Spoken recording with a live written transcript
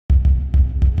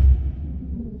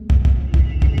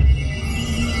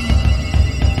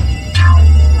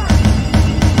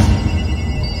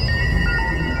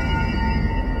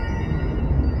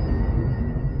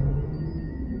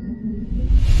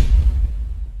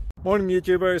Morning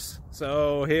YouTubers.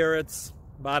 So here it's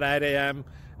about 8 a.m.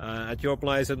 At your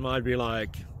place it might be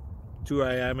like 2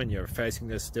 a.m. and you're facing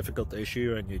this difficult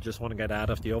issue and you just want to get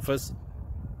out of the office.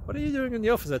 What are you doing in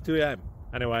the office at 2 a.m.?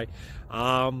 Anyway,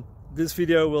 this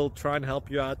video will try and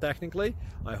help you out technically.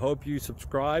 I hope you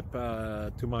subscribe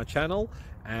to my channel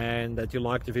and that you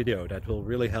like the video. That will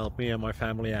really help me and my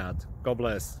family out. God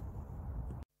bless.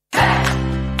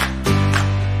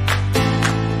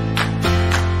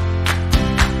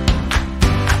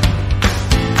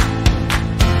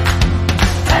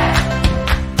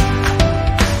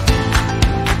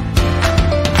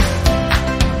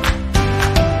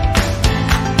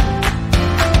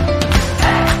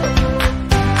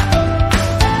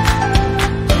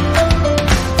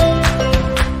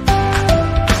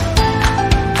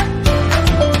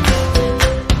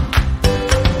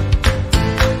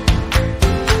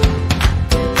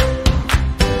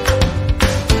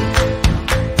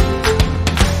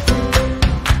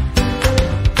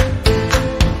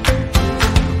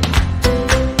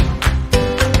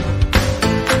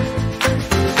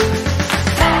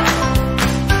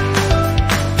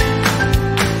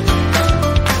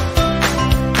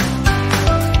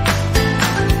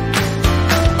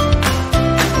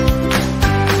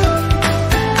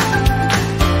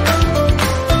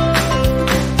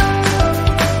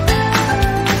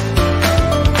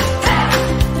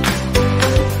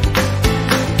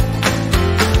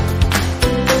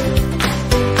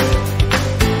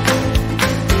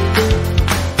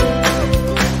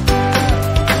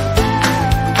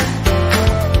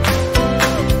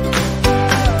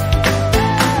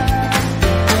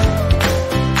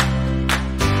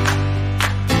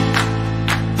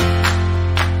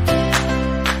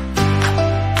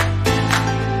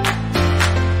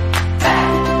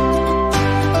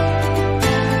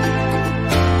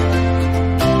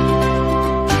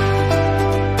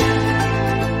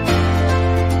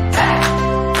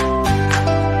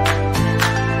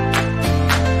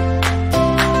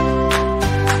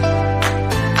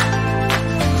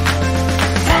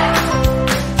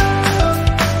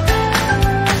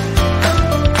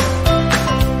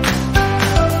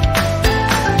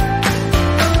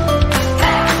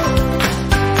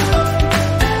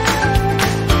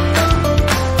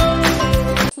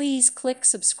 Please click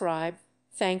subscribe.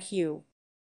 Thank you.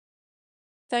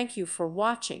 Thank you for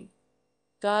watching.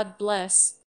 God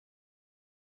bless.